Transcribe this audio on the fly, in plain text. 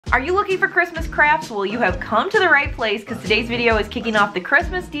Are you looking for Christmas crafts? Well, you have come to the right place because today's video is kicking off the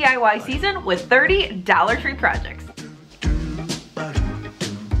Christmas DIY season with 30 Dollar Tree projects.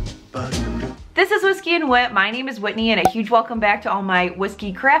 This is Whiskey and Whit. My name is Whitney and a huge welcome back to all my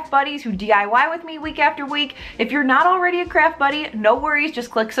whiskey craft buddies who DIY with me week after week. If you're not already a craft buddy, no worries,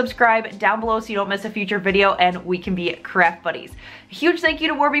 just click subscribe down below so you don't miss a future video and we can be craft buddies. A huge thank you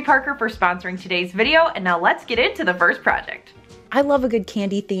to Warby Parker for sponsoring today's video, and now let's get into the first project. I love a good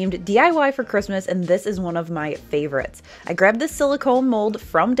candy themed DIY for Christmas, and this is one of my favorites. I grabbed this silicone mold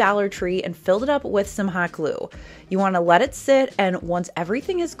from Dollar Tree and filled it up with some hot glue. You want to let it sit, and once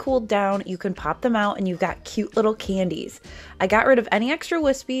everything is cooled down, you can pop them out and you've got cute little candies. I got rid of any extra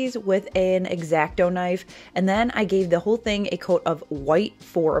wispies with an X-Acto knife, and then I gave the whole thing a coat of white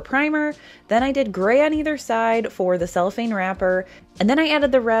for a primer. Then I did gray on either side for the cellophane wrapper, and then I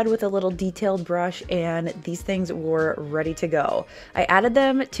added the red with a little detailed brush, and these things were ready to go. I added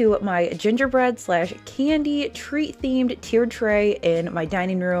them to my gingerbread / candy treat themed tiered tray in my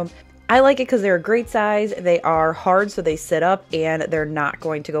dining room. I like it because they're a great size, they are hard so they sit up, and they're not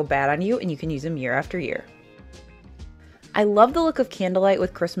going to go bad on you, and you can use them year after year. I love the look of candlelight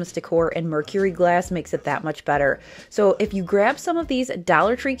with Christmas decor, and Mercury glass makes it that much better. So if you grab some of these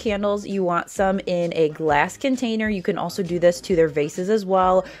Dollar Tree candles, you want some in a glass container. You can also do this to their vases as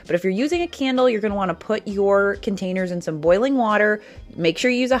well. But if you're using a candle, you're going to want to put your containers in some boiling water. Make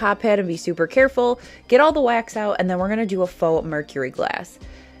sure you use a hot pad and be super careful. Get all the wax out, and then we're going to do a faux Mercury glass.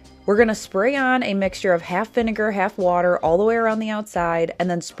 We're going to spray on a mixture of half vinegar, half water all the way around the outside, and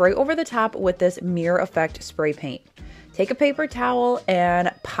then spray over the top with this mirror effect spray paint. Take a paper towel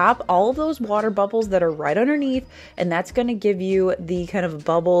and pop all of those water bubbles that are right underneath, and that's going to give you the kind of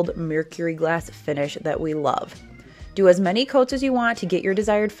bubbled Mercury glass finish that we love. Do as many coats as you want to get your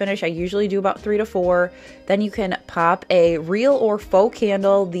desired finish. I usually do about 3 to 4. Then you can pop a real or faux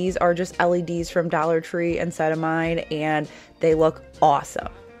candle. These are just LEDs from Dollar Tree inside of mine, and they look awesome.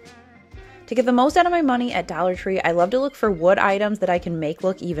 To get the most out of my money at Dollar Tree, I love to look for wood items that I can make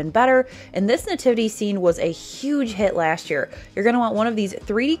look even better, and this Nativity Scene was a huge hit last year. You're going to want one of these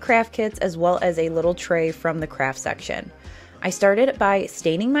 3D craft kits as well as a little tray from the craft section. I started by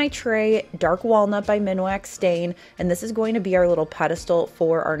staining my tray dark walnut by Minwax Stain, and this is going to be our little pedestal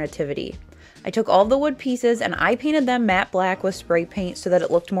for our nativity. I took all the wood pieces and I painted them matte black with spray paint so that it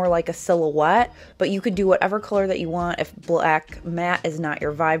looked more like a silhouette, but you could do whatever color that you want. If black matte is not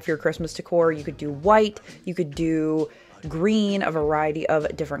your vibe for your Christmas decor, you could do white, you could do green, a variety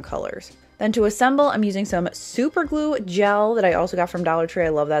of different colors. Then to assemble, I'm using some super glue gel that I also got from Dollar Tree. I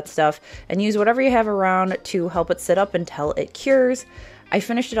love that stuff. And use whatever you have around to help it sit up until it cures. I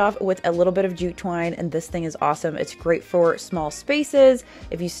finished it off with a little bit of jute twine, and this thing is awesome. It's great for small spaces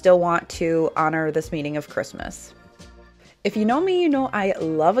if you still want to honor this meaning of Christmas. If you know me, you know I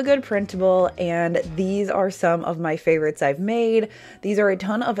love a good printable, and these are some of my favorites I've made. These are a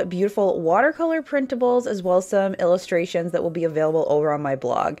ton of beautiful watercolor printables as well as some illustrations that will be available over on my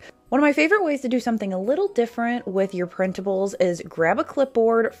blog. One of my favorite ways to do something a little different with your printables is grab a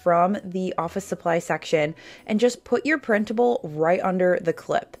clipboard from the office supply section and just put your printable right under the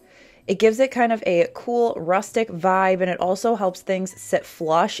clip. It gives it kind of a cool rustic vibe, and it also helps things sit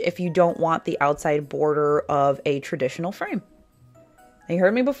flush if you don't want the outside border of a traditional frame. You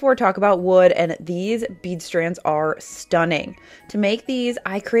heard me before talk about wood, and these bead strands are stunning. To make these,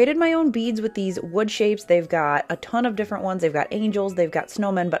 I created my own beads with these wood shapes. They've got a ton of different ones. They've got angels, they've got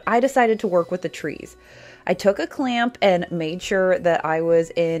snowmen, but I decided to work with the trees. I took a clamp and made sure that I was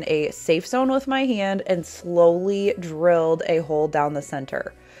in a safe zone with my hand and slowly drilled a hole down the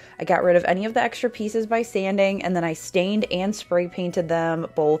center. I got rid of any of the extra pieces by sanding, and then I stained and spray painted them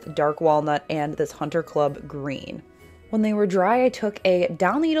both dark walnut and this Hunter Club green. When they were dry, I took a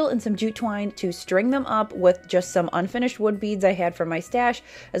dowel needle and some jute twine to string them up with just some unfinished wood beads I had from my stash,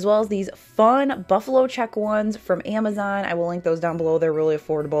 as well as these fun buffalo check ones from Amazon. I will link those down below. They're really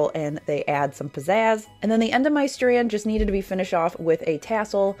affordable and they add some pizzazz. And then the end of my strand just needed to be finished off with a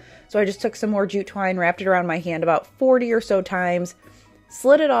tassel. So I just took some more jute twine, wrapped it around my hand about 40 or so times,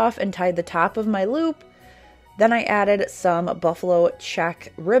 slid it off and tied the top of my loop. Then I added some buffalo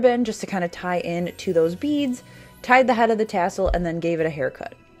check ribbon just to kind of tie in to those beads. Tied the head of the tassel, and then gave it a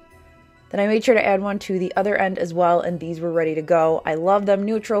haircut. Then I made sure to add one to the other end as well, and these were ready to go. I love them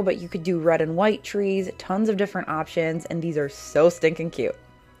neutral, but you could do red and white trees, tons of different options, and these are so stinking cute.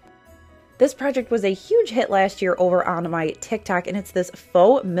 This project was a huge hit last year over on my TikTok, and it's this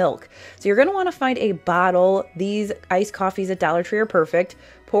faux milk. So you're going to want to find a bottle. These iced coffees at Dollar Tree are perfect.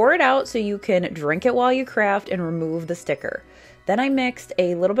 Pour it out so you can drink it while you craft and remove the sticker. Then I mixed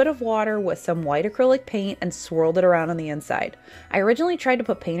a little bit of water with some white acrylic paint and swirled it around on the inside. I originally tried to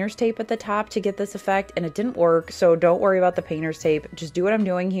put painter's tape at the top to get this effect and it didn't work, so don't worry about the painter's tape. Just do what I'm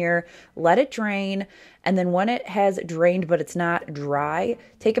doing here, let it drain, and then when it has drained but it's not dry,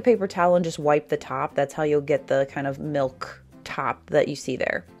 take a paper towel and just wipe the top. That's how you'll get the kind of milk top that you see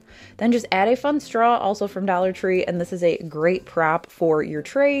there. Then just add a fun straw, also from Dollar Tree, and this is a great prop for your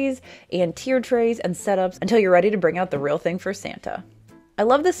trays and tier trays and setups until you're ready to bring out the real thing for Santa. I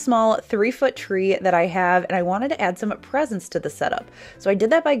love this small 3-foot tree that I have, and I wanted to add some presents to the setup. So I did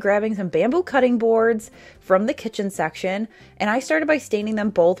that by grabbing some bamboo cutting boards from the kitchen section, and I started by staining them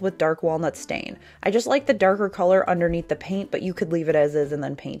both with dark walnut stain. I just like the darker color underneath the paint, but you could leave it as is and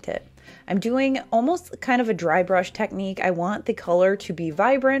then paint it. I'm doing almost kind of a dry brush technique. I want the color to be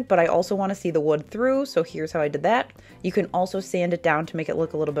vibrant, but I also want to see the wood through, so here's how I did that. You can also sand it down to make it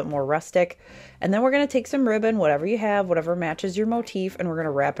look a little bit more rustic. And then we're going to take some ribbon, whatever you have, whatever matches your motif, and we're going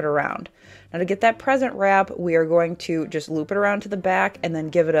to wrap it around. Now to get that present wrap, we are going to just loop it around to the back and then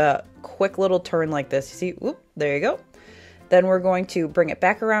give it a quick little turn like this. You see, whoop, there you go. Then we're going to bring it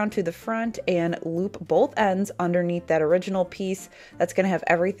back around to the front and loop both ends underneath that original piece. That's going to have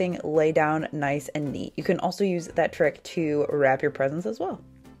everything lay down nice and neat. You can also use that trick to wrap your presents as well.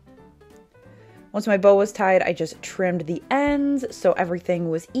 Once my bow was tied, I just trimmed the ends so everything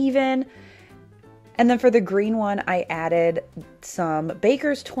was even. And then for the green one, I added some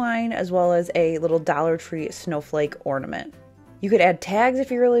baker's twine as well as a little Dollar Tree snowflake ornament. You could add tags if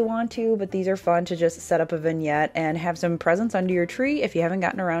you really want to, but these are fun to just set up a vignette and have some presents under your tree if you haven't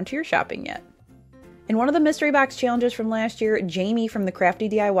gotten around to your shopping yet. In one of the mystery box challenges from last year, Jamie from the Crafty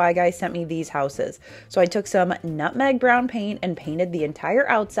DIY Guy sent me these houses. So I took some nutmeg brown paint and painted the entire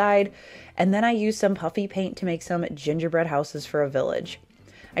outside, and then I used some puffy paint to make some gingerbread houses for a village.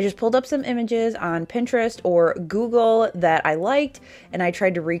 I just pulled up some images on Pinterest or Google that I liked, and I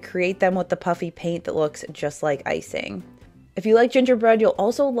tried to recreate them with the puffy paint that looks just like icing. If you like gingerbread, you'll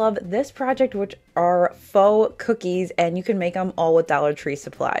also love this project, which are faux cookies, and you can make them all with Dollar Tree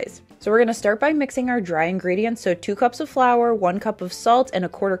supplies. So we're going to start by mixing our dry ingredients. So 2 cups of flour, 1 cup of salt, and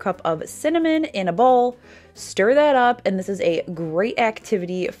 1/4 cup of cinnamon in a bowl. Stir that up, and this is a great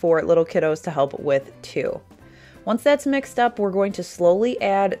activity for little kiddos to help with too. Once that's mixed up, we're going to slowly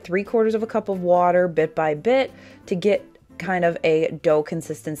add 3/4 cup of water bit by bit to get kind of a dough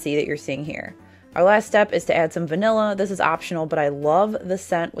consistency that you're seeing here. Our last step is to add some vanilla. This is optional, but I love the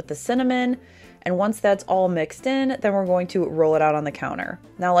scent with the cinnamon. And once that's all mixed in, then we're going to roll it out on the counter.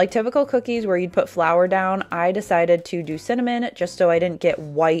 Now, like typical cookies where you'd put flour down, I decided to do cinnamon just so I didn't get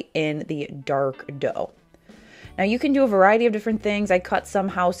white in the dark dough. Now you can do a variety of different things. I cut some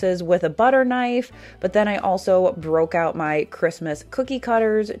houses with a butter knife, but then I also broke out my Christmas cookie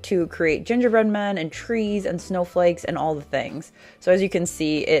cutters to create gingerbread men and trees and snowflakes and all the things. So as you can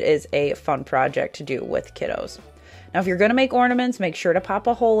see, it is a fun project to do with kiddos. Now if you're gonna make ornaments, make sure to pop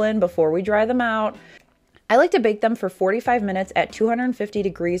a hole in before we dry them out. I like to bake them for 45 minutes at 250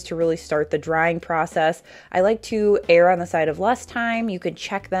 degrees to really start the drying process. I like to err on the side of less time. You can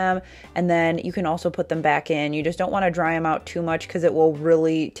check them and then you can also put them back in. You just don't want to dry them out too much because it will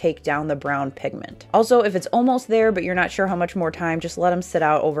really take down the brown pigment. Also, if it's almost there but you're not sure how much more time, just let them sit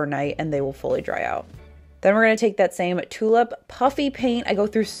out overnight and they will fully dry out. Then we're going to take that same tulip puffy paint. I go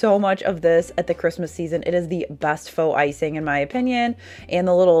through so much of this at the Christmas season. It is the best faux icing in my opinion, and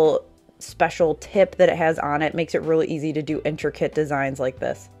the little special tip that it has on it makes it really easy to do intricate designs like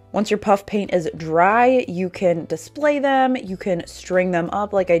this. Once your puff paint is dry, you can display them, you can string them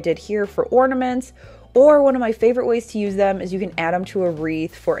up like I did here for ornaments, or one of my favorite ways to use them is you can add them to a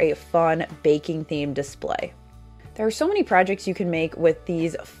wreath for a fun baking themed display. There are so many projects you can make with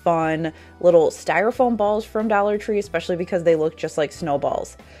these fun little styrofoam balls from Dollar Tree, especially because they look just like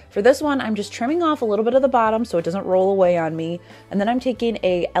snowballs. For this one, I'm just trimming off a little bit of the bottom so it doesn't roll away on me. And then I'm taking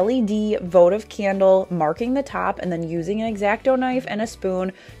a LED votive candle, marking the top, and then using an X-Acto knife and a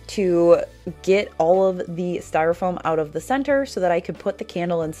spoon to get all of the styrofoam out of the center so that I could put the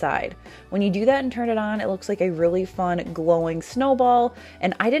candle inside. When you do that and turn it on, it looks like a really fun glowing snowball.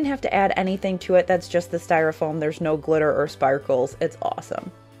 And I didn't have to add anything to it. That's just the styrofoam. There's no glitter or sparkles. It's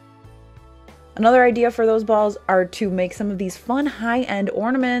awesome. Another idea for those balls are to make some of these fun high-end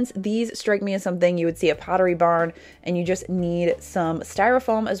ornaments. These strike me as something you would see at Pottery Barn, and you just need some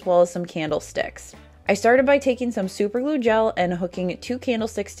styrofoam as well as some candlesticks. I started by taking some super glue gel and hooking 2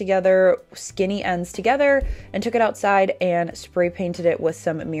 candlesticks together, skinny ends together, and took it outside and spray painted it with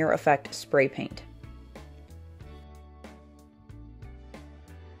some mirror effect spray paint.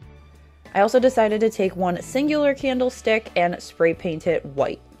 I also decided to take one singular candlestick and spray paint it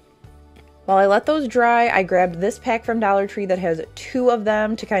white. While I let those dry, I grabbed this pack from Dollar Tree that has 2 of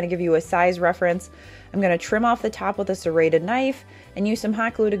them to kind of give you a size reference. I'm going to trim off the top with a serrated knife and use some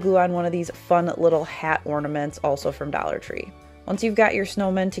hot glue to glue on one of these fun little hat ornaments, also from Dollar Tree. Once you've got your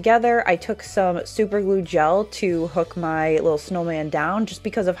snowmen together, I took some super glue gel to hook my little snowman down just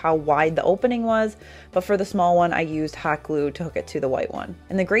because of how wide the opening was, but for the small one I used hot glue to hook it to the white one.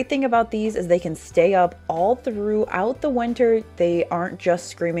 And the great thing about these is they can stay up all throughout the winter. They aren't just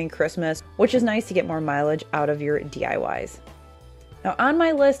screaming Christmas, which is nice to get more mileage out of your DIYs. Now on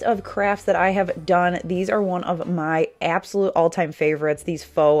my list of crafts that I have done, these are one of my absolute all-time favorites, these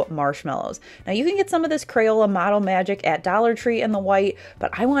faux marshmallows. Now you can get some of this Crayola Model Magic at Dollar Tree in the white,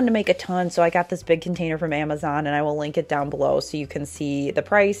 but I wanted to make a ton, so I got this big container from Amazon, and I will link it down below so you can see the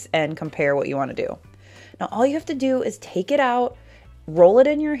price and compare what you want to do. Now all you have to do is take it out, roll it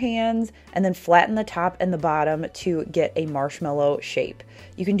in your hands, and then flatten the top and the bottom to get a marshmallow shape.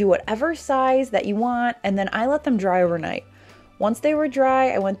 You can do whatever size that you want, and then I let them dry overnight. Once they were dry,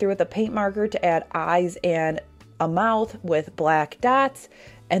 I went through with a paint marker to add eyes and a mouth with black dots,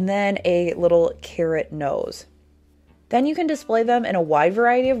 and then a little carrot nose. Then you can display them in a wide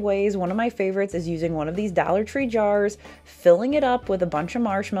variety of ways. One of my favorites is using one of these Dollar Tree jars, filling it up with a bunch of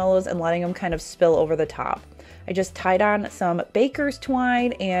marshmallows and letting them kind of spill over the top. I just tied on some baker's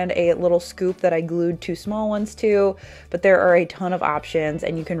twine and a little scoop that I glued 2 small ones to, but there are a ton of options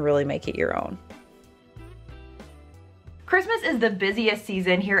and you can really make it your own. Christmas is the busiest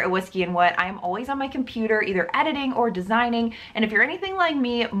season here at Whiskey and Whit. I am always on my computer, either editing or designing, and if you're anything like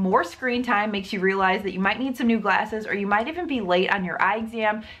me, more screen time makes you realize that you might need some new glasses or you might even be late on your eye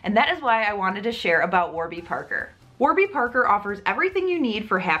exam, and that is why I wanted to share about Warby Parker. Warby Parker offers everything you need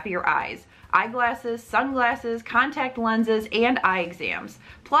for happier eyes. Eyeglasses, sunglasses, contact lenses, and eye exams.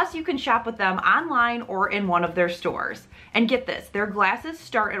 Plus, you can shop with them online or in one of their stores. And get this, their glasses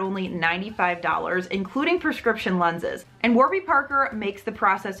start at only $95, including prescription lenses. And Warby Parker makes the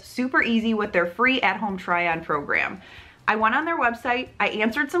process super easy with their free at-home try-on program. I went on their website, I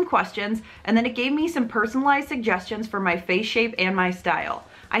answered some questions, and then it gave me some personalized suggestions for my face shape and my style.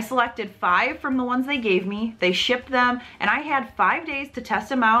 I selected 5 from the ones they gave me, they shipped them, and I had 5 days to test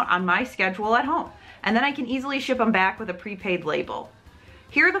them out on my schedule at home. And then I can easily ship them back with a prepaid label.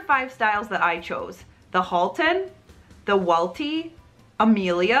 Here are the 5 styles that I chose: the Halton, the Welty,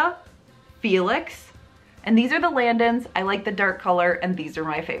 Amelia, Felix, and these are the Landons. I like the dark color, and these are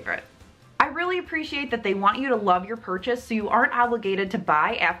my favorite. I really appreciate that they want you to love your purchase so you aren't obligated to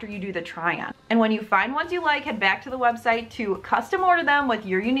buy after you do the try-on. And when you find ones you like, head back to the website to custom order them with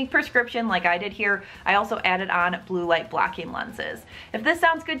your unique prescription like I did here. I also added on blue light blocking lenses. If this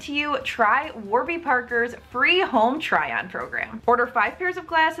sounds good to you, try Warby Parker's free home try-on program. Order 5 pairs of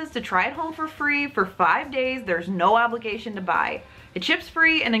glasses to try at home for free for 5 days. There's no obligation to buy. It ships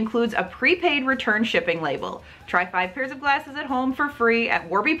free and includes a prepaid return shipping label. Try 5 pairs of glasses at home for free at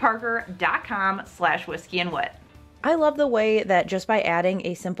warbyparker.com/whiskeyandwhit. I love the way that just by adding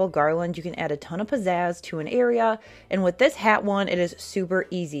a simple garland, you can add a ton of pizzazz to an area. And with this hat one, it is super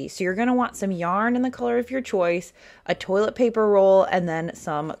easy. So you're gonna want some yarn in the color of your choice, a toilet paper roll, and then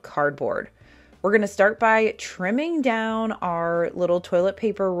some cardboard. We're gonna start by trimming down our little toilet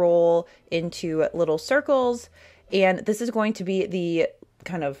paper roll into little circles. And this is going to be the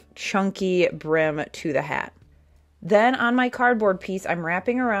kind of chunky brim to the hat. Then on my cardboard piece, I'm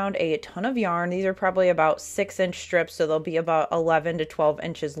wrapping around a ton of yarn. These are probably about 6-inch strips, so they'll be about 11 to 12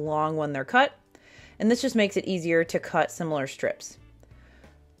 inches long when they're cut. And this just makes it easier to cut similar strips.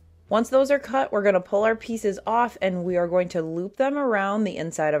 Once those are cut, we're gonna pull our pieces off and we are going to loop them around the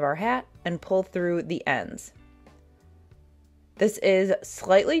inside of our hat and pull through the ends. This is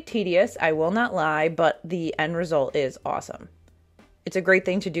slightly tedious, I will not lie, but the end result is awesome. It's a great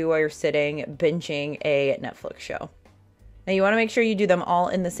thing to do while you're sitting binging a Netflix show. Now you want to make sure you do them all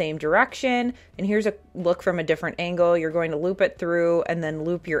in the same direction, and here's a look from a different angle. You're going to loop it through and then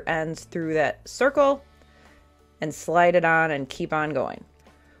loop your ends through that circle and slide it on and keep on going.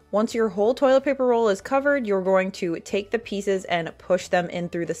 Once your whole toilet paper roll is covered, you're going to take the pieces and push them in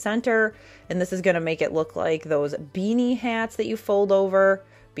through the center. And this is going to make it look like those beanie hats that you fold over.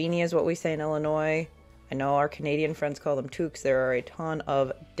 Beanie is what we say in Illinois. I know our Canadian friends call them toques. There are a ton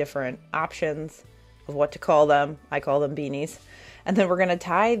of different options of what to call them. I call them beanies. And then we're going to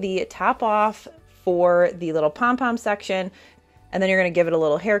tie the top off for the little pom-pom section. And then you're going to give it a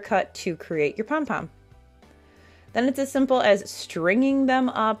little haircut to create your pom-pom. Then it's as simple as stringing them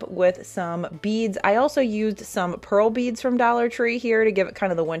up with some beads. I also used some pearl beads from Dollar Tree here to give it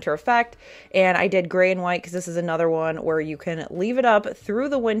kind of the winter effect. And I did gray and white because this is another one where you can leave it up through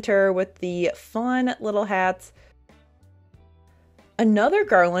the winter with the fun little hats. Another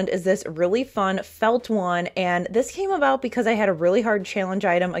garland is this really fun felt one, and this came about because I had a really hard challenge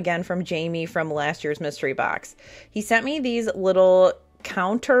item again from Jamie from last year's mystery box. He sent me these little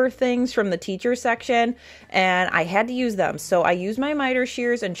counter things from the teacher section, and I had to use them. So I used my miter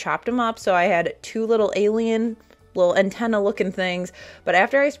shears and chopped them up, so I had two little alien little antenna looking things, but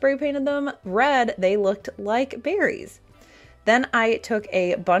after I spray painted them red, they looked like berries. Then I took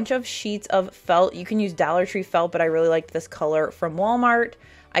a bunch of sheets of felt. You can use Dollar Tree felt, but I really liked this color from Walmart.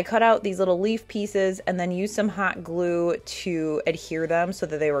 I cut out these little leaf pieces and then used some hot glue to adhere them so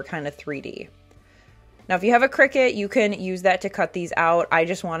that they were kind of 3D. Now, if you have a Cricut, you can use that to cut these out. I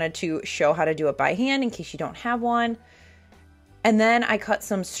just wanted to show how to do it by hand in case you don't have one. And then I cut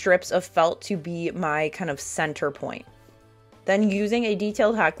some strips of felt to be my kind of center point. Then using a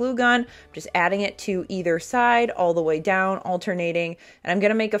detailed hot glue gun, just adding it to either side all the way down, alternating, and I'm going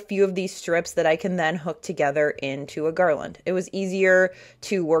to make a few of these strips that I can then hook together into a garland. It was easier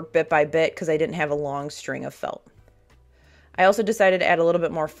to work bit by bit because I didn't have a long string of felt. I also decided to add a little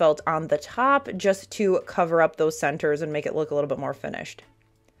bit more felt on the top just to cover up those centers and make it look a little bit more finished.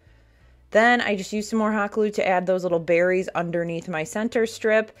 Then I just used some more hot glue to add those little berries underneath my center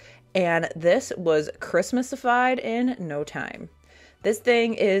strip, and this was Christmasified in no time. This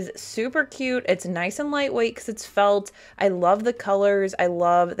thing is super cute. It's nice and lightweight because it's felt. I love the colors. I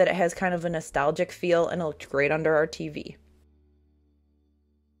love that it has kind of a nostalgic feel, and it looked great under our TV.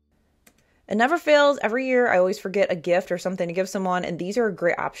 It never fails. Every year I always forget a gift or something to give someone, and these are a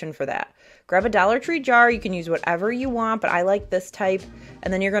great option for that. Grab a Dollar Tree jar. You can use whatever you want, but I like this type.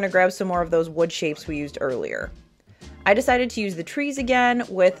 And then you're going to grab some more of those wood shapes we used earlier. I decided to use the trees again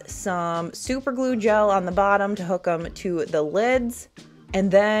with some super glue gel on the bottom to hook them to the lids.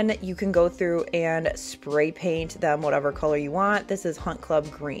 And then you can go through and spray paint them whatever color you want. This is Hunt Club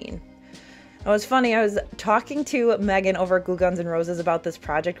Green. It was funny, I was talking to Megan over at Glue Guns and Roses about this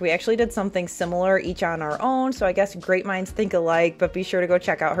project. We actually did something similar, each on our own, so I guess great minds think alike, but be sure to go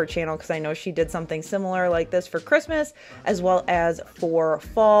check out her channel because I know she did something similar like this for Christmas as well as for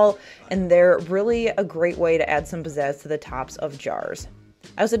fall, and they're really a great way to add some pizzazz to the tops of jars.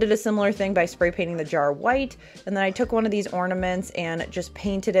 I also did a similar thing by spray painting the jar white, and then I took one of these ornaments and just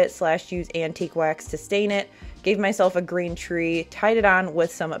painted it / used antique wax to stain it. Gave myself a green tree, tied it on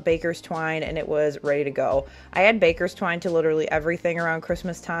with some baker's twine, and it was ready to go. I add baker's twine to literally everything around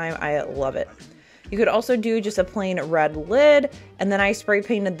Christmas time. I love it. You could also do just a plain red lid, and then I spray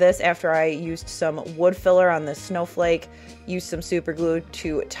painted this after I used some wood filler on this snowflake, used some super glue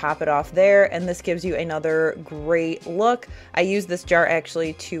to top it off there, and this gives you another great look. I used this jar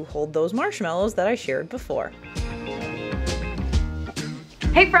actually to hold those marshmallows that I shared before.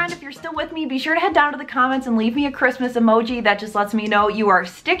 Hey friend, if you're still with me, be sure to head down to the comments and leave me a Christmas emoji. That just lets me know you are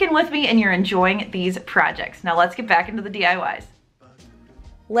sticking with me and you're enjoying these projects. Now let's get back into the DIYs.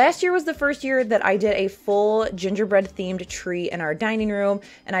 Last year was the first year that I did a full gingerbread themed tree in our dining room,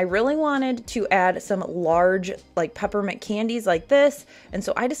 and I really wanted to add some large like peppermint candies like this, and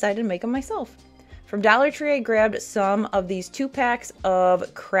so I decided to make them myself. From Dollar Tree, I grabbed some of these 2 packs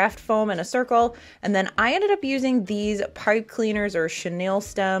of craft foam in a circle, and then I ended up using these pipe cleaners or chenille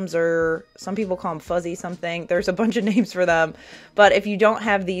stems, or some people call them fuzzy something. There's a bunch of names for them, but if you don't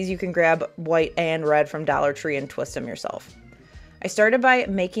have these, you can grab white and red from Dollar Tree and twist them yourself. I started by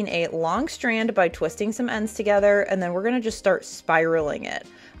making a long strand by twisting some ends together, and then we're going to just start spiraling it.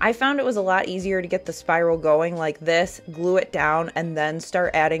 I found it was a lot easier to get the spiral going like this, glue it down, and then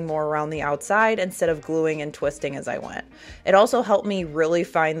start adding more around the outside instead of gluing and twisting as I went. It also helped me really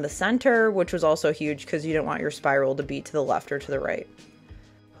find the center, which was also huge because you didn't want your spiral to be to the left or to the right.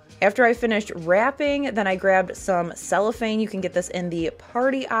 After I finished wrapping, then I grabbed some cellophane. You can get this in the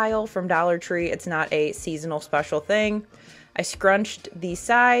party aisle from Dollar Tree. It's not a seasonal special thing. I scrunched the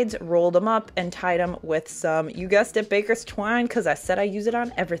sides, rolled them up, and tied them with some, you guessed it, baker's twine, because I said I use it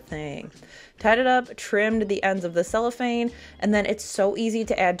on everything. Tied it up, trimmed the ends of the cellophane, and then it's so easy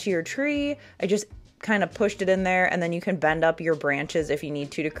to add to your tree. I just kind of pushed it in there, and then you can bend up your branches if you need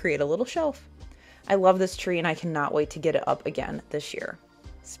to create a little shelf. I love this tree, and I cannot wait to get it up again this year.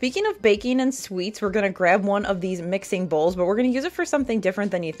 Speaking of baking and sweets, we're going to grab one of these mixing bowls, but we're going to use it for something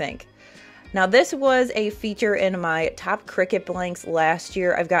different than you think. Now this was a feature in my top Cricut blanks last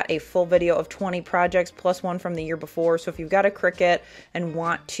year. I've got a full video of 20 projects plus one from the year before. So if you've got a Cricut and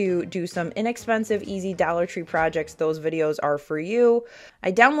want to do some inexpensive, easy Dollar Tree projects, those videos are for you.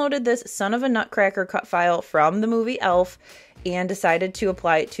 I downloaded this son of a nutcracker cut file from the movie Elf and decided to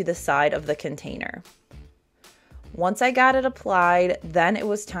apply it to the side of the container. Once I got it applied, then it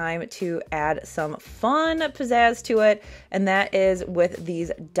was time to add some fun pizzazz to it, and that is with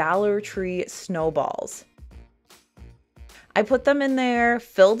these Dollar Tree snowballs. I put them in there,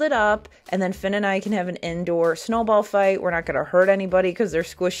 filled it up, and then Finn and I can have an indoor snowball fight. We're not going to hurt anybody because they're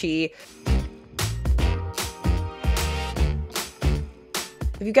squishy.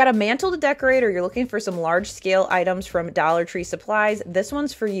 If you've got a mantle to decorate or you're looking for some large scale items from Dollar Tree supplies, this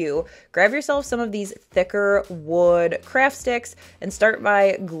one's for you. Grab yourself some of these thicker wood craft sticks and start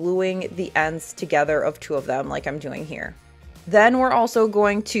by gluing the ends together of 2 of them like I'm doing here. Then we're also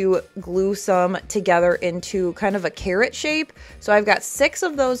going to glue some together into kind of a carrot shape. So I've got 6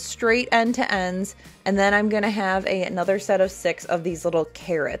 of those straight end to ends, and then I'm going to have another set of 6 of these little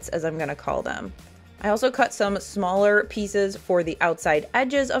carrots, as I'm going to call them. I also cut some smaller pieces for the outside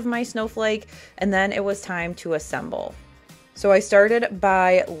edges of my snowflake, and then it was time to assemble. So I started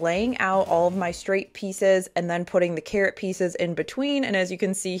by laying out all of my straight pieces and then putting the carrot pieces in between, and as you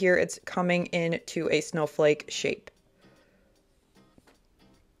can see here, it's coming into a snowflake shape.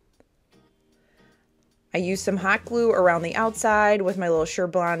 I used some hot glue around the outside with my little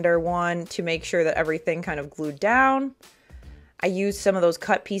Sure-Blonder one to make sure that everything kind of glued down. I used some of those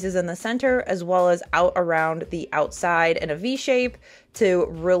cut pieces in the center as well as out around the outside in a V shape to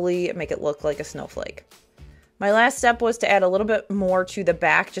really make it look like a snowflake. My last step was to add a little bit more to the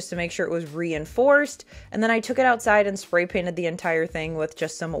back just to make sure it was reinforced, and then I took it outside and spray painted the entire thing with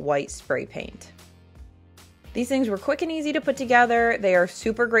just some white spray paint. These things were quick and easy to put together. They are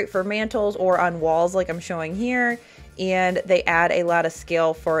super great for mantles or on walls like I'm showing here, and they add a lot of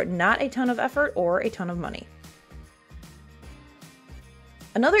scale for not a ton of effort or a ton of money.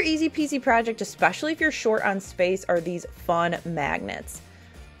 Another easy peasy project, especially if you're short on space, are these fun magnets.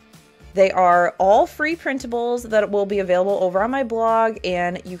 They are all free printables that will be available over on my blog,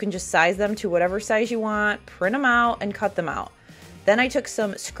 and you can just size them to whatever size you want, print them out, and cut them out. Then I took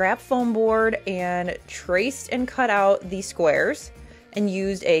some scrap foam board and traced and cut out the squares and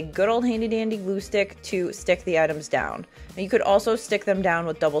used a good old handy dandy glue stick to stick the items down. Now you could also stick them down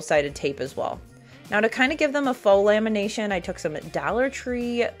with double-sided tape as well. Now to kind of give them a faux lamination, I took some Dollar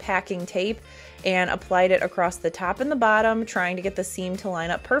Tree packing tape and applied it across the top and the bottom, trying to get the seam to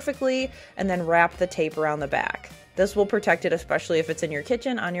line up perfectly, and then wrap the tape around the back. This will protect it, especially if it's in your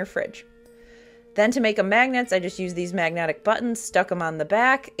kitchen on your fridge. Then to make them magnets, I just used these magnetic buttons, stuck them on the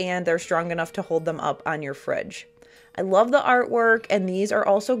back, and they're strong enough to hold them up on your fridge. I love the artwork, and these are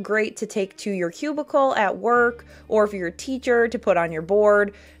also great to take to your cubicle at work, or if you're a teacher, to put on your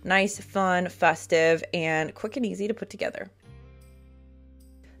board. Nice, fun, festive, and quick and easy to put together.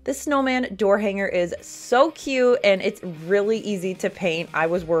 This snowman door hanger is so cute, and it's really easy to paint. I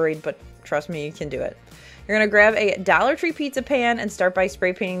was worried, but trust me, you can do it. You're going to grab a Dollar Tree pizza pan and start by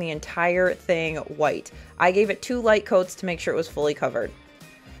spray painting the entire thing white. I gave it 2 light coats to make sure it was fully covered.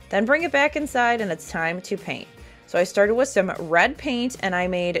 Then bring it back inside and it's time to paint. So I started with some red paint and I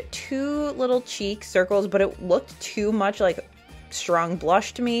made 2 little cheek circles, but it looked too much like strong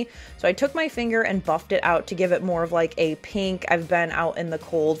blush to me. So I took my finger and buffed it out to give it more of like a pink, I've been out in the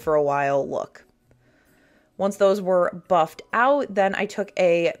cold for a while look. Once those were buffed out, then I took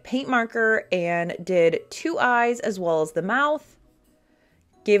a paint marker and did 2 eyes as well as the mouth.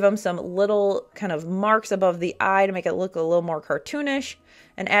 Gave them some little kind of marks above the eye to make it look a little more cartoonish,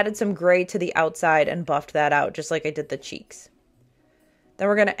 and added some gray to the outside and buffed that out just like I did the cheeks. Then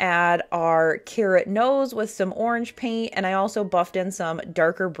we're going to add our carrot nose with some orange paint, and I also buffed in some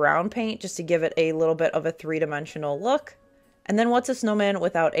darker brown paint just to give it a little bit of a 3-dimensional look. And then what's a snowman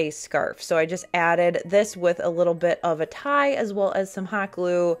without a scarf? So I just added this with a little bit of a tie as well as some hot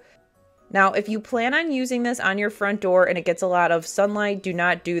glue. Now, if you plan on using this on your front door and it gets a lot of sunlight, do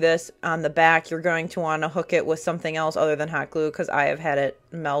not do this on the back. You're going to want to hook it with something else other than hot glue because I have had it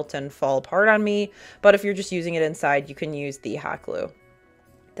melt and fall apart on me. But if you're just using it inside, you can use the hot glue.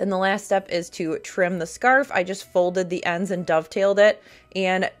 Then the last step is to trim the scarf. I just folded the ends and dovetailed it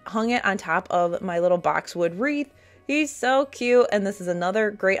and hung it on top of my little boxwood wreath. He's so cute, and this is another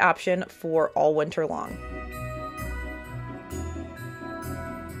great option for all winter long.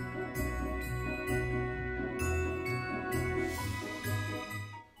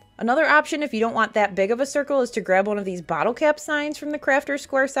 Another option, if you don't want that big of a circle, is to grab one of these bottle cap signs from the Crafter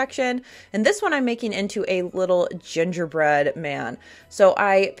Square section. And this one I'm making into a little gingerbread man. So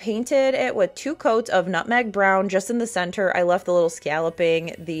I painted it with 2 coats of nutmeg brown just in the center. I left the little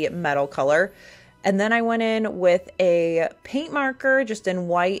scalloping the metal color. And then I went in with a paint marker just in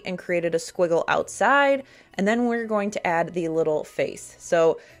white and created a squiggle outside. And then we're going to add the little face.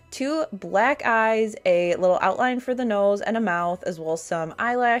 So 2 black eyes, a little outline for the nose and a mouth, as well as some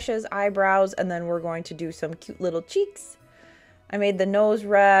eyelashes, eyebrows, and then we're going to do some cute little cheeks. I made the nose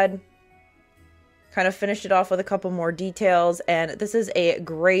red. Kind of finished it off with a couple more details, and this is a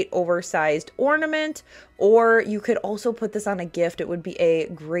great oversized ornament, or you could also put this on a gift. It would be a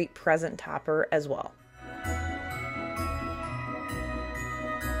great present topper as well.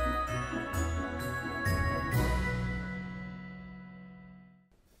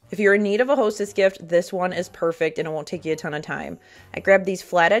 If you're in need of a hostess gift, this one is perfect and it won't take you a ton of time. I grabbed these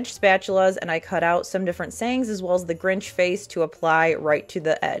flat edge spatulas and I cut out some different sayings as well as the Grinch face to apply right to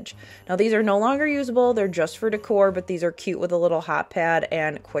the edge. Now these are no longer usable, they're just for decor, but these are cute with a little hot pad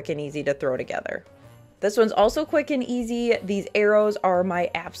and quick and easy to throw together. This one's also quick and easy. These arrows are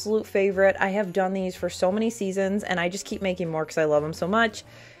my absolute favorite. I have done these for so many seasons and I just keep making more because I love them so much.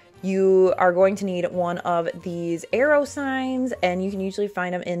 You are going to need one of these arrow signs, and you can usually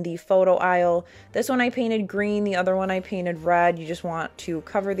find them in the photo aisle. This one I painted green, the other one I painted red. You just want to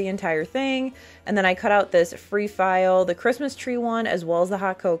cover the entire thing. And then I cut out this free file. The Christmas tree one as well as the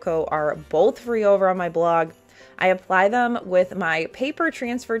hot cocoa are both free over on my blog. I apply them with my paper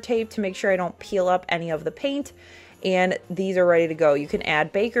transfer tape to make sure I don't peel up any of the paint. And these are ready to go. You can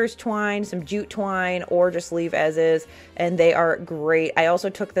add baker's twine, some jute twine, or just leave as is, and they are great. I also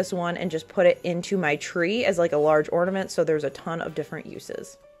took this one and just put it into my tree as like a large ornament, so there's a ton of different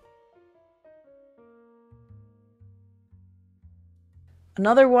uses.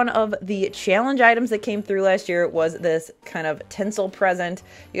 Another one of the challenge items that came through last year was this kind of tinsel present.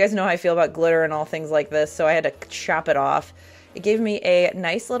 You guys know how I feel about glitter and all things like this, so I had to chop it off. It gave me a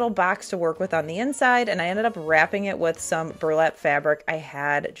nice little box to work with on the inside, and I ended up wrapping it with some burlap fabric I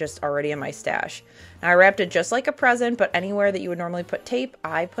had just already in my stash. Now I wrapped it just like a present, but anywhere that you would normally put tape,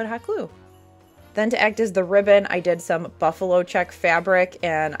 I put hot glue. Then to act as the ribbon, I did some buffalo check fabric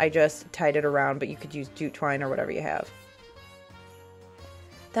and I just tied it around, but you could use jute twine or whatever you have.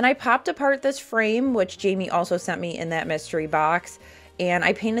 Then I popped apart this frame, which Jamie also sent me in that mystery box. And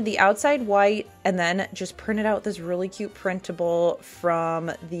I painted the outside white and then just printed out this really cute printable from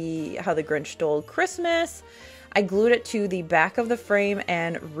How the Grinch Stole Christmas. I glued it to the back of the frame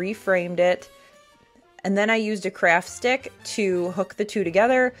and reframed it. And then I used a craft stick to hook the two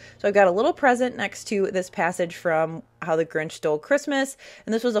together. So I've got a little present next to this passage from How the Grinch Stole Christmas.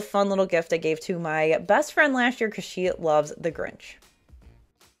 And this was a fun little gift I gave to my best friend last year because she loves the Grinch.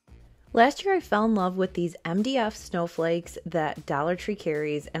 Last year I fell in love with these MDF snowflakes that Dollar Tree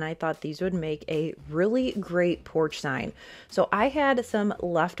carries, and I thought these would make a really great porch sign. So I had some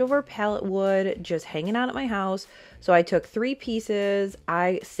leftover pallet wood just hanging out at my house. So I took 3 pieces,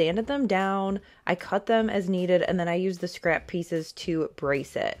 I sanded them down, I cut them as needed, and then I used the scrap pieces to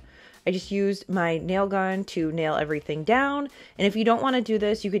brace it. I just used my nail gun to nail everything down. And if you don't want to do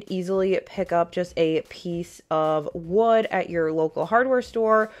this, you could easily pick up just a piece of wood at your local hardware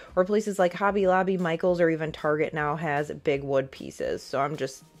store, or places like Hobby Lobby, Michael's, or even Target now has big wood pieces. So I'm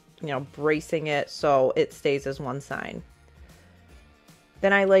just, bracing it so it stays as one sign.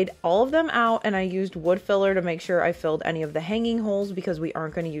 Then I laid all of them out and I used wood filler to make sure I filled any of the hanging holes because we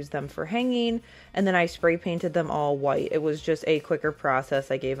aren't going to use them for hanging. And then I spray painted them all white. It was just a quicker process.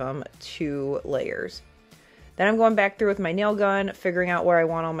 I gave them 2 layers. Then I'm going back through with my nail gun, figuring out where I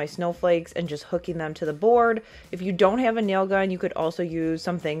want all my snowflakes and just hooking them to the board. If you don't have a nail gun, you could also use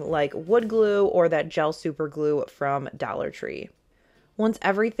something like wood glue or that gel super glue from Dollar Tree. Once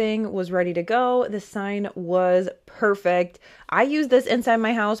everything was ready to go, the sign was perfect. I use this inside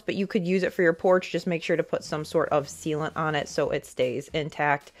my house, but you could use it for your porch. Just make sure to put some sort of sealant on it so it stays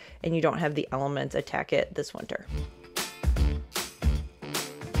intact and you don't have the elements attack it this winter.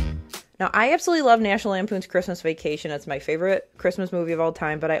 Now, I absolutely love National Lampoon's Christmas Vacation. It's my favorite Christmas movie of all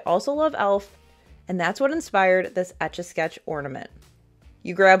time, but I also love Elf, and that's what inspired this Etch-a-sketch Ornament.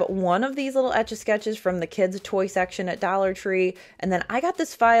 You grab one of these little Etch-a-sketches from the kids' toy section at Dollar Tree, and then I got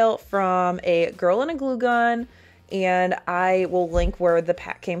this file from a girl in a glue gun, and I will link where the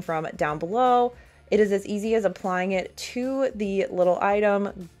pack came from down below. It is as easy as applying it to the little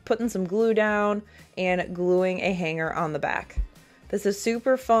item, putting some glue down, and gluing a hanger on the back. This is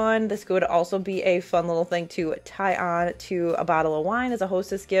super fun. This could also be a fun little thing to tie on to a bottle of wine as a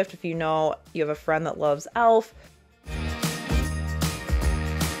hostess gift if you know you have a friend that loves Elf.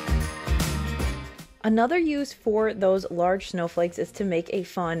 Another use for those large snowflakes is to make a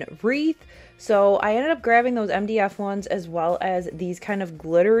fun wreath. So I ended up grabbing those MDF ones as well as these kind of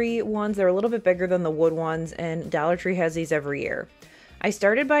glittery ones. They're a little bit bigger than the wood ones, and Dollar Tree has these every year. I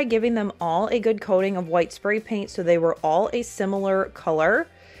started by giving them all a good coating of white spray paint so they were all a similar color.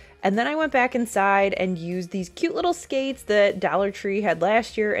 And then I went back inside and used these cute little skates that Dollar Tree had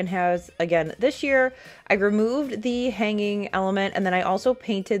last year and has again this year. I removed the hanging element, and then I also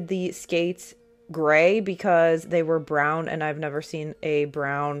painted the skates gray because they were brown and I've never seen a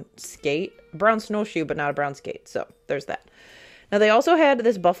brown snowshoe, but not a brown skate. So there's that. Now they also had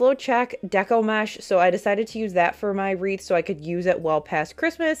this buffalo check deco mesh, so I decided to use that for my wreath so I could use it well past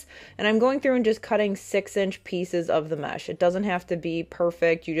Christmas. And I'm going through and just cutting 6-inch pieces of the mesh. It doesn't have to be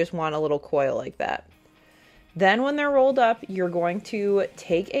perfect. You just want a little coil like that. Then when they're rolled up, you're going to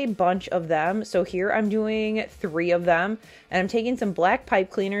take a bunch of them. So here I'm doing 3 of them, and I'm taking some black pipe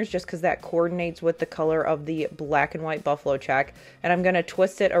cleaners just because that coordinates with the color of the black and white buffalo check, and I'm going to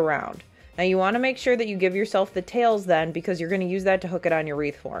twist it around. Now you want to make sure that you give yourself the tails then, because you're going to use that to hook it on your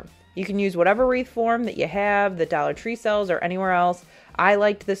wreath form. You can use whatever wreath form that you have, the Dollar Tree sells or anywhere else. I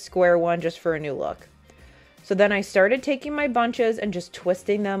liked this square one just for a new look. So then I started taking my bunches and just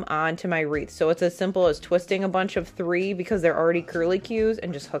twisting them onto my wreath. So it's as simple as twisting a bunch of 3 because they're already curlicues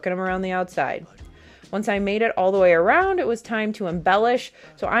and just hooking them around the outside. Once I made it all the way around, it was time to embellish.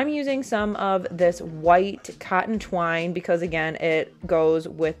 So I'm using some of this white cotton twine because again, it goes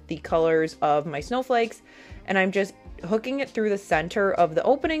with the colors of my snowflakes. And I'm just hooking it through the center of the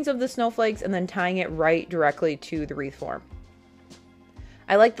openings of the snowflakes and then tying it right directly to the wreath form.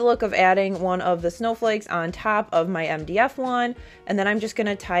 I like the look of adding one of the snowflakes on top of my MDF one, and then I'm just going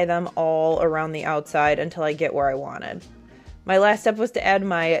to tie them all around the outside until I get where I wanted. My last step was to add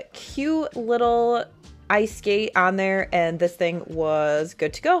my cute little ice skate on there, and this thing was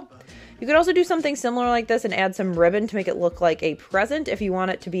good to go. You could also do something similar like this and add some ribbon to make it look like a present if you want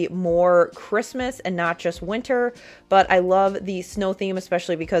it to be more Christmas and not just winter. But I love the snow theme,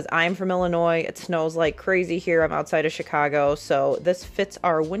 especially because I'm from Illinois. It snows like crazy here. I'm outside of Chicago, so this fits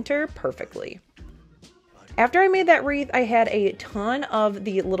our winter perfectly. After I made that wreath, I had a ton of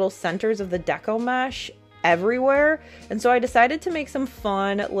the little centers of the deco mesh everywhere, and so I decided to make some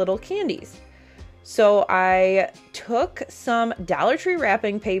fun little candies. So I took some Dollar Tree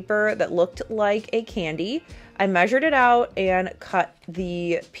wrapping paper that looked like a candy. I measured it out and cut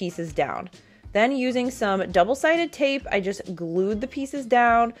the pieces down. Then using some double-sided tape, I just glued the pieces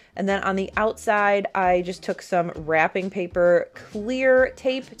down. And then on the outside, I just took some wrapping paper, clear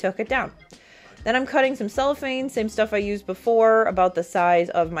tape to hook it down. Then I'm cutting some cellophane, same stuff I used before, about the size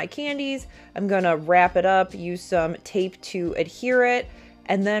of my candies. I'm gonna wrap it up, use some tape to adhere it.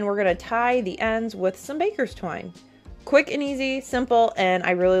 And then we're gonna tie the ends with some baker's twine. Quick and easy, simple, and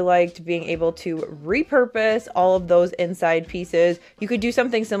I really liked being able to repurpose all of those inside pieces. You could do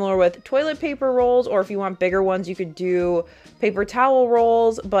something similar with toilet paper rolls, or if you want bigger ones, you could do paper towel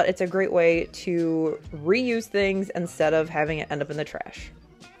rolls, but it's a great way to reuse things instead of having it end up in the trash.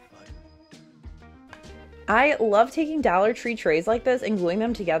 I love taking Dollar Tree trays like this and gluing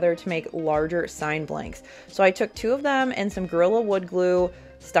them together to make larger sign blanks. So I took 2 of them and some Gorilla wood glue,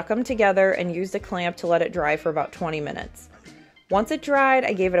 stuck them together, and used a clamp to let it dry for about 20 minutes. Once it dried,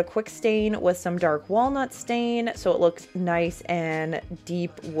 I gave it a quick stain with some dark walnut stain so it looks nice and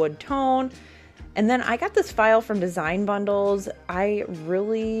deep wood tone. And then I got this file from Design Bundles. I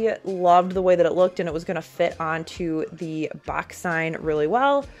really loved the way that it looked and it was going to fit onto the box sign really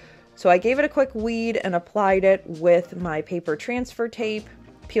well. So I gave it a quick weed and applied it with my paper transfer tape,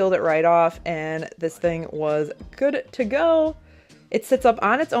 peeled it right off, and this thing was good to go. It sits up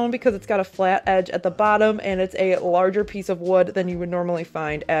on its own because it's got a flat edge at the bottom and it's a larger piece of wood than you would normally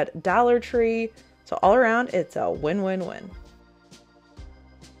find at Dollar Tree. So all around, it's a win-win-win.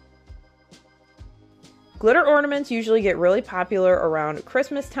 Glitter ornaments usually get really popular around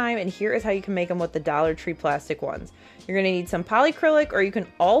Christmas time, and here is how you can make them with the Dollar Tree plastic ones. You're going to need some polyacrylic, or you can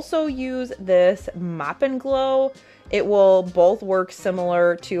also use this Mop and Glow. It will both work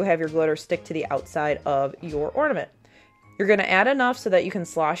similar to have your glitter stick to the outside of your ornament. You're going to add enough so that you can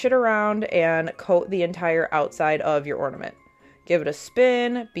slosh it around and coat the entire outside of your ornament. Give it a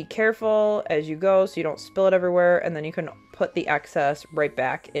spin, be careful as you go so you don't spill it everywhere, and then you can put the excess right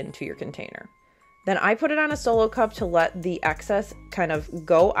back into your container. Then I put it on a solo cup to let the excess kind of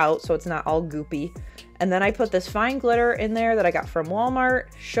go out so it's not all goopy. And then I put this fine glitter in there that I got from Walmart,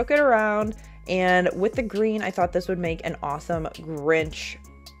 shook it around, and with the green, I thought this would make an awesome Grinch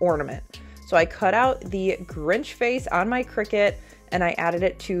ornament. So I cut out the Grinch face on my Cricut and I added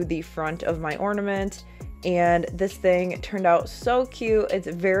it to the front of my ornament. And this thing turned out so cute. It's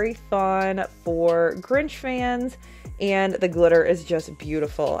very fun for Grinch fans. And the glitter is just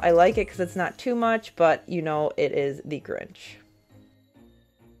beautiful. I like it because it's not too much, but you know it is the Grinch.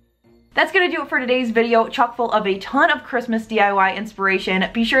 That's gonna do it for today's video, chock full of a ton of Christmas DIY inspiration.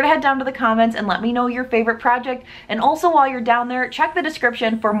 Be sure to head down to the comments and let me know your favorite project. And also while you're down there, check the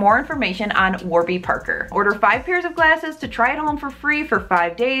description for more information on Warby Parker. Order 5 pairs of glasses to try at home for free for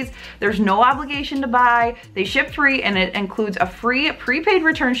 5 days. There's no obligation to buy. They ship free and it includes a free prepaid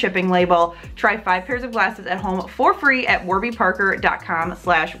return shipping label. Try 5 pairs of glasses at home for free at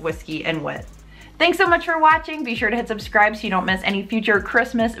warbyparker.com/whiskeyandwit. Thanks so much for watching. Be sure to hit subscribe so you don't miss any future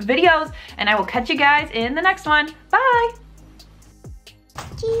Christmas videos, and I will catch you guys in the next one. Bye!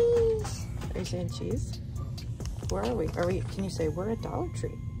 Cheese. Are you saying cheese? Where are we? Can you say we're at Dollar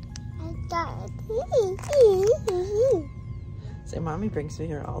Tree? Say, Mommy brings me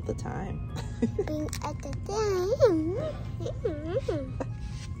here all the time. Bring at the time.